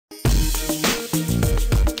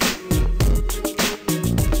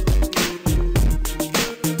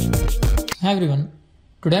Hi everyone,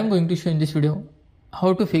 today I am going to show in this video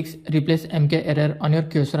how to fix replace MK error on your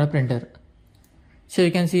Kyocera printer. So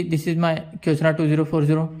you can see this is my Kyocera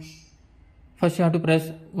 2040. First you have to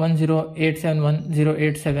press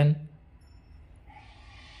 10871087.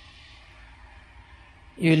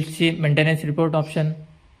 You will see maintenance report option.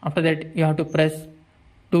 After that you have to press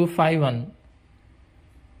 251.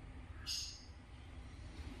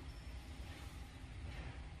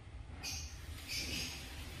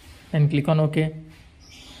 Then click on OK.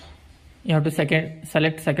 You have to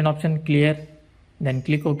select second option clear, then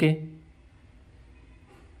click OK.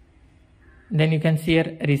 Then you can see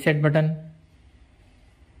here reset button.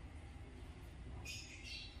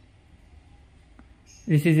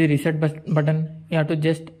 This is the reset button. You have to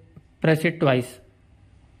just press it twice.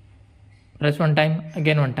 Press one time,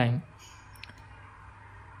 again one time.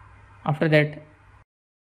 After that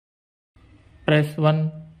press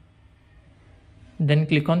 1, then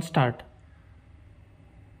click on start.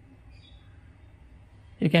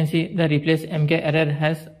 You can see the replace MK error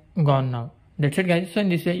has gone now. That's it guys. So in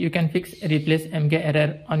this way you can fix replace MK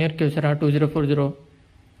error on your Kyocera 2040.